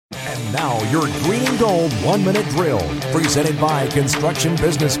And now your Green and Gold 1-minute drill, presented by Construction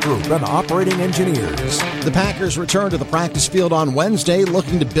Business Group and Operating Engineers. The Packers return to the practice field on Wednesday,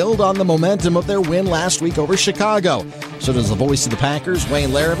 looking to build on the momentum of their win last week over Chicago. So does the voice of the Packers, Wayne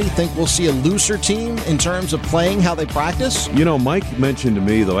Larrivee, think we'll see a looser team in terms of playing how they practice? You know, Mike mentioned to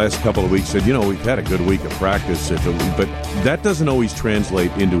me the last couple of weeks, said, we've had a good week of practice, but that doesn't always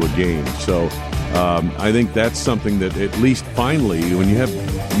translate into a game. So I think that's something that at least finally, when you have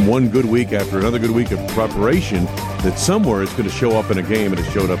one good week after another good week of preparation, that somewhere it's going to show up in a game, and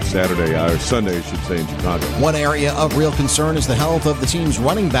it showed up Sunday, I should say, in Chicago. One area of real concern is the health of the team's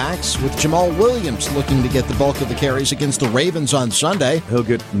running backs, with Jamal Williams looking to get the bulk of the carries against the Ravens on Sunday. He'll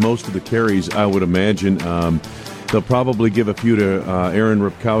get most of the carries, I would imagine. They'll probably give a few to Aaron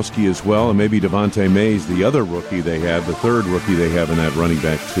Ripkowski as well, and maybe Devontae Mays, the other rookie they have, the third rookie they have in that running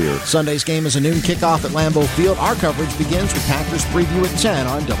back tier. Sunday's game is a noon kickoff at Lambeau Field. Our coverage begins with Packers Preview at 10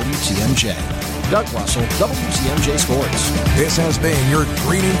 on WTMJ. Doug Russell, WTMJ Sports. This has been your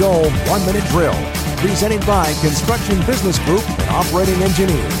Green and Gold 1-minute drill, presented by Construction Business Group and Operating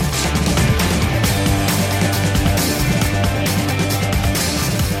Engineers.